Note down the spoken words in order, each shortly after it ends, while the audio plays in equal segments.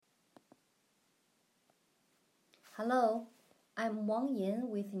Hello, I'm Wang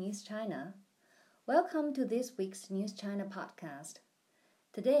Yan with News China. Welcome to this week's News China podcast.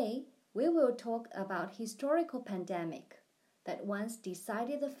 Today, we will talk about historical pandemic that once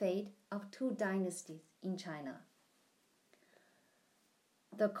decided the fate of two dynasties in China.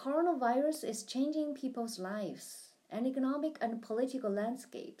 The coronavirus is changing people's lives and economic and political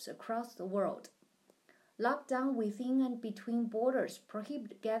landscapes across the world. Lockdown within and between borders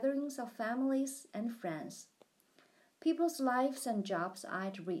prohibit gatherings of families and friends. People's lives and jobs are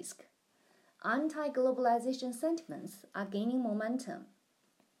at risk. Anti-globalization sentiments are gaining momentum.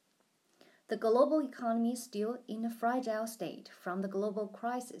 The global economy is still in a fragile state from the global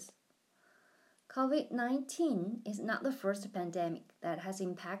crisis. COVID-19 is not the first pandemic that has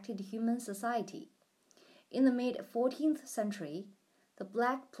impacted human society. In the mid-14th century, the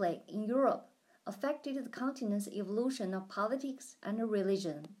Black Plague in Europe affected the continent's evolution of politics and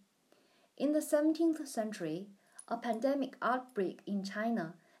religion. In the 17th century, a pandemic outbreak in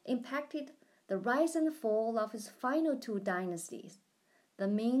China impacted the rise and fall of its final two dynasties, the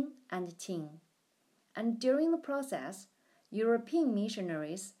Ming and Qing. And during the process, European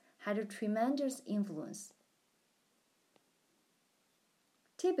missionaries had a tremendous influence.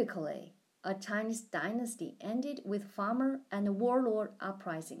 Typically, a Chinese dynasty ended with farmer and warlord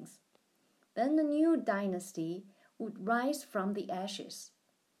uprisings. Then a new dynasty would rise from the ashes.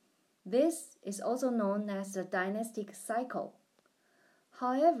 This is also known as the dynastic cycle.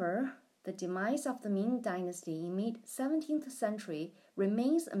 However, the demise of the Ming dynasty in mid-17th century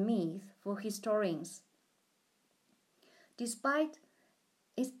remains a myth for historians. Despite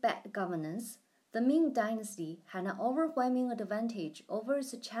its bad governance, the Ming dynasty had an overwhelming advantage over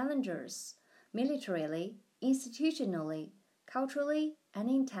its challengers militarily, institutionally, culturally,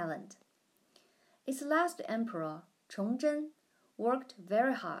 and in talent. Its last emperor, Chongzhen, worked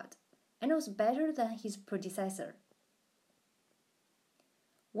very hard and was better than his predecessor.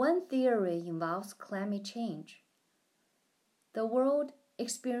 One theory involves climate change. The world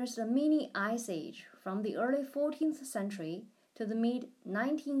experienced a mini ice age from the early 14th century to the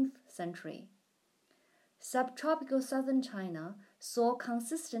mid-19th century. Subtropical southern China saw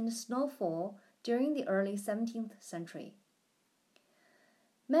consistent snowfall during the early 17th century.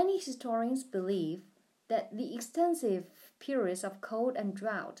 Many historians believe that the extensive periods of cold and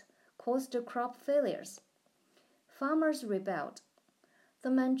drought caused crop failures. Farmers rebelled.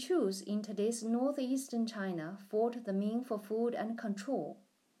 The Manchus in today's northeastern China fought the Ming for food and control.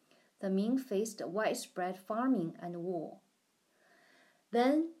 The Ming faced widespread farming and war.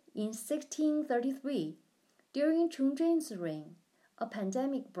 Then, in 1633, during Chongzhen's reign, a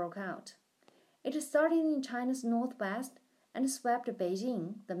pandemic broke out. It started in China's northwest and swept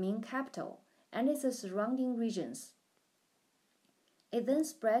Beijing, the Ming capital, and its surrounding regions. It then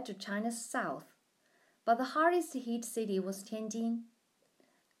spread to China's south, but the hardest hit city was Tianjin.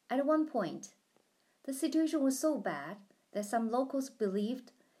 At one point, the situation was so bad that some locals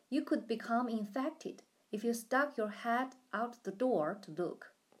believed you could become infected if you stuck your head out the door to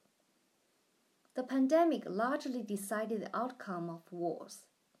look. The pandemic largely decided the outcome of wars.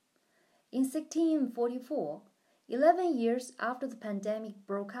 In 1644, 11 years after the pandemic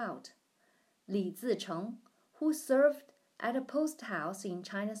broke out, Li Zicheng, who served at a post house in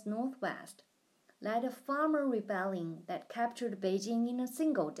China's northwest, led a farmer rebellion that captured Beijing in a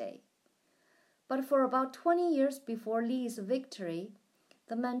single day. But for about 20 years before Li's victory,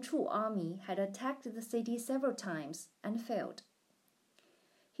 the Manchu army had attacked the city several times and failed.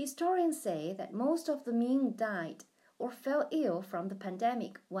 Historians say that most of the Ming died or fell ill from the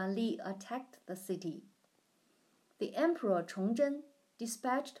pandemic when Li attacked the city. The Emperor Chongzhen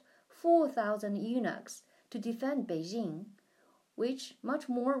dispatched 4,000 eunuchs to defend Beijing, which much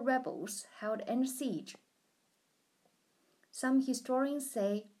more rebels held under siege. Some historians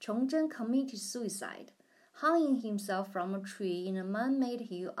say Chongzhen committed suicide, hanging himself from a tree in a man-made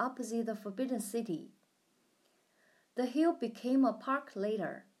hill opposite the Forbidden City. The hill became a park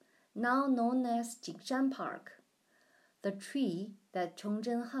later, now known as Jingshan Park. The tree that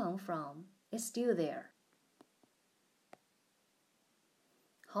Chongzhen hung from is still there.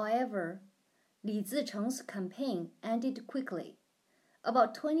 However, Li Zicheng's campaign ended quickly.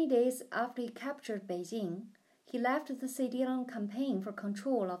 About 20 days after he captured Beijing, he left the city on campaign for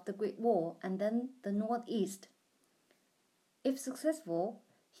control of the Great Wall and then the northeast. If successful,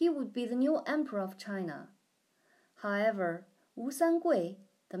 he would be the new emperor of China. However, Wu Sangui,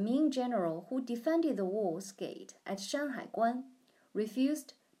 the Ming general who defended the wall's gate at Shanhai Guan,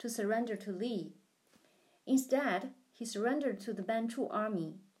 refused to surrender to Li. Instead, he surrendered to the Manchu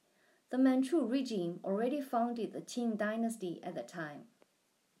army. The Manchu regime already founded the Qing dynasty at that time.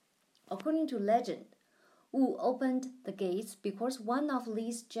 According to legend, Wu opened the gates because one of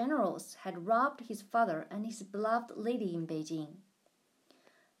Li's generals had robbed his father and his beloved lady in Beijing.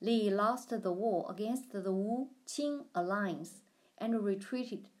 Li lost the war against the Wu-Qing alliance and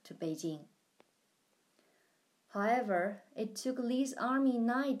retreated to Beijing. However, it took Li's army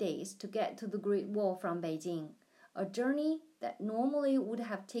 9 days to get to the Great Wall from Beijing, a journey that normally would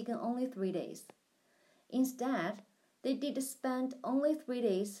have taken only 3 days. Instead, they did spend only 3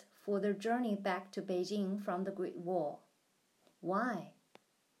 days for their journey back to Beijing from the Great Wall. Why?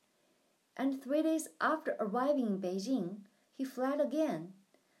 And 3 days after arriving in Beijing, he fled again.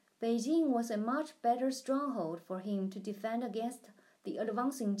 Beijing was a much better stronghold for him to defend against the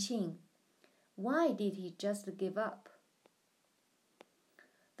advancing Qing. Why did he just give up?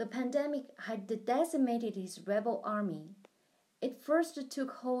 The pandemic had decimated his rebel army. It first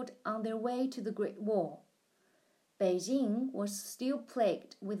took hold on their way to the Great Wall. Beijing was still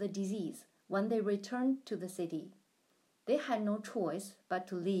plagued with the disease when they returned to the city. They had no choice but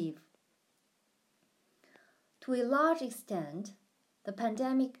to leave. To a large extent, the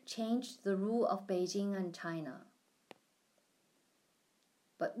pandemic changed the rule of Beijing and China.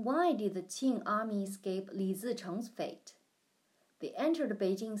 But why did the Qing army escape Li Zicheng's fate? They entered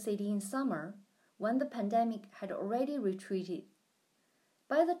Beijing city in summer, when the pandemic had already retreated.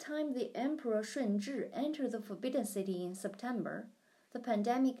 By the time the Emperor Shunzhi entered the Forbidden City in September, the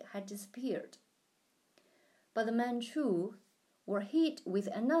pandemic had disappeared. But the Manchu were hit with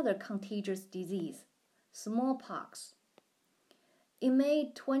another contagious disease, smallpox. In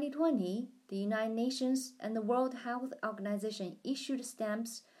May 2020, the United Nations and the World Health Organization issued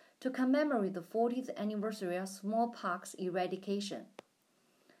stamps to commemorate the 40th anniversary of smallpox eradication.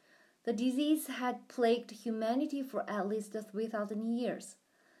 The disease had plagued humanity for at least 3,000 years,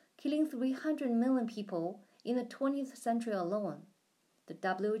 killing 300 million people in the 20th century alone, the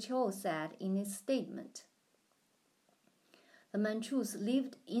WHO said in its statement. The Manchus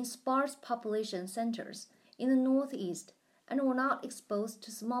lived in sparse population centers in the northeast and were not exposed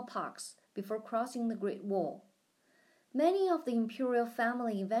to smallpox before crossing the Great Wall. Many of the imperial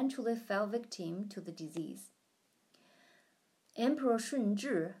family eventually fell victim to the disease. Emperor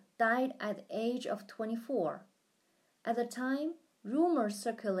Shunzhi died at the age of 24. At the time, rumors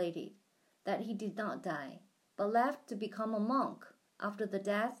circulated that he did not die, but left to become a monk after the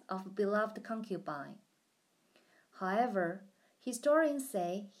death of a beloved concubine. However, historians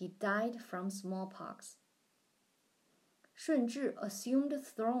say he died from smallpox. Shunzhi assumed the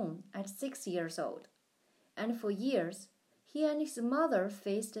throne at 6 years old, and for years he and his mother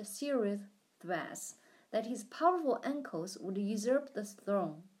faced serious threats that his powerful uncles would usurp the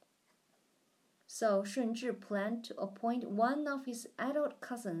throne. So Shunzhi planned to appoint one of his adult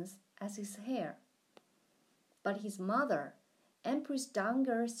cousins as his heir. But his mother, Empress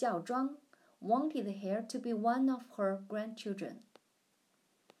Dowager Xiaozhuang, wanted the heir to be one of her grandchildren.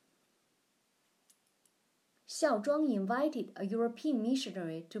 Xiaozhuang invited a European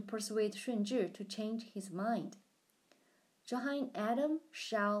missionary to persuade Shunzhi to change his mind. Johann Adam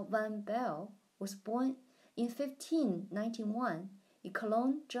Schau van Bell was born in 1591 in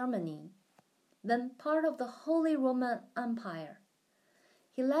Cologne, Germany, then part of the Holy Roman Empire.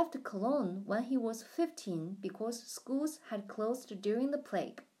 He left Cologne when he was 15 because schools had closed during the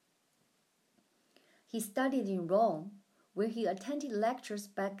plague. He studied in Rome, where he attended lectures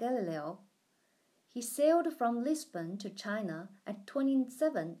by Galileo. He sailed from Lisbon to China at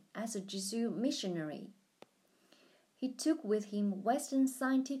 27 as a Jesuit missionary. He took with him Western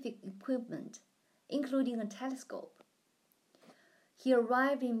scientific equipment, including a telescope. He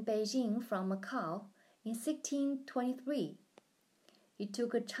arrived in Beijing from Macau in 1623. He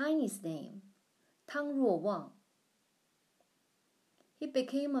took a Chinese name, Tang Ruowang. He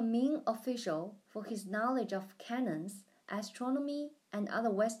became a Ming official for his knowledge of cannons, astronomy, and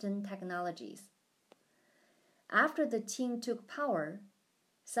other Western technologies. After the Qing took power,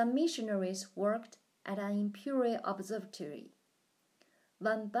 some missionaries worked at an imperial observatory.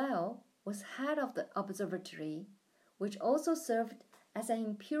 Van Bell was head of the observatory, which also served as an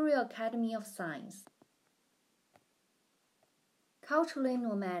imperial academy of science. Culturally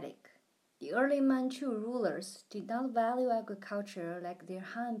nomadic, the early Manchu rulers did not value agriculture like their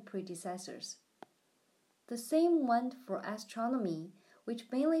Han predecessors. The same went for astronomy,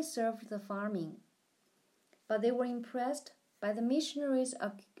 which mainly served the farming. But they were impressed by the missionaries'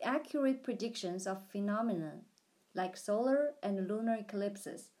 accurate predictions of phenomena like solar and lunar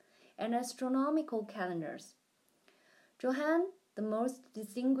eclipses and astronomical calendars. Johann, the most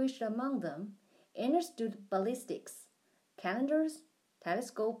distinguished among them, understood ballistics, calendars,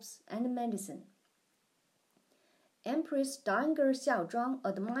 telescopes, and medicine. Empress Dowager Xiaozhuang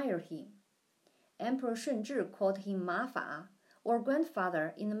admired him, Emperor Shunzhi called him Ma Fa, or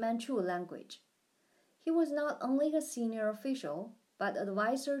grandfather in the Manchu language. He was not only a senior official, but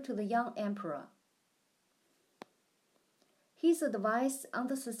advisor to the young emperor. His advice on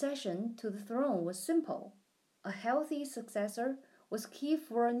the succession to the throne was simple. A healthy successor was key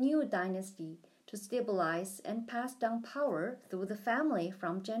for a new dynasty to stabilize and pass down power through the family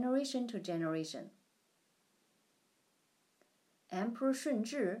from generation to generation. Emperor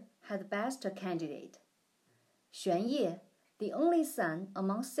Shunzhi had the best candidate, Xuanye, the only son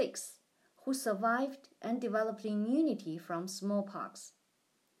among 6, who survived and developed immunity from smallpox.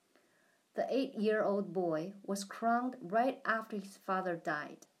 The 8-year-old boy was crowned right after his father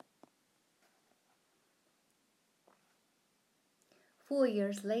died. 4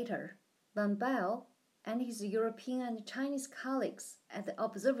 years later, Van Bael and his European and Chinese colleagues at the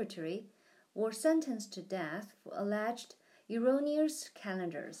observatory were sentenced to death for alleged erroneous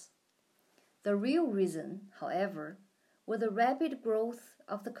calendars. The real reason, however, was the rapid growth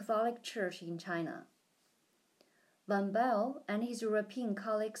of the Catholic Church in China. Van Bael and his European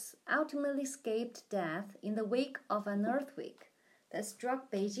colleagues ultimately escaped death in the wake of an earthquake that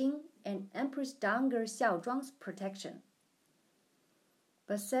struck Beijing and Empress Dowager Xiaozhuang's protection.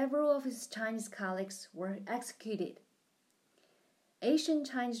 But several of his Chinese colleagues were executed. Ancient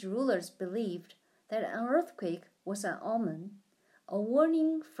Chinese rulers believed that an earthquake was an omen, a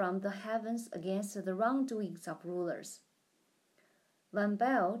warning from the heavens against the wrongdoings of rulers. Van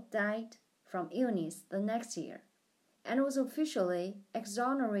Bael died from illness the next year and was officially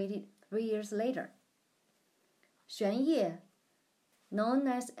exonerated 3 years later. Xuanye, known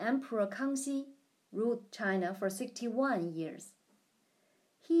as Emperor Kangxi, ruled China for 61 years.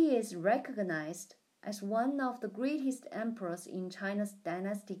 He is recognized as one of the greatest emperors in China's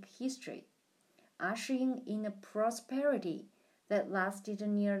dynastic history, ushering in a prosperity that lasted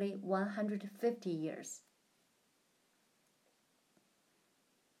nearly 150 years.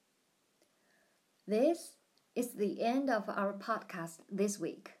 This is the end of our podcast this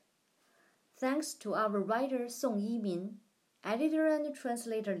week. Thanks to our writer Song Yimin, editor and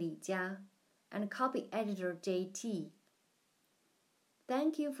translator Li Jia, and copy editor JT.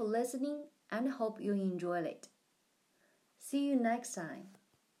 Thank you for listening and hope you enjoyed it. See you next time.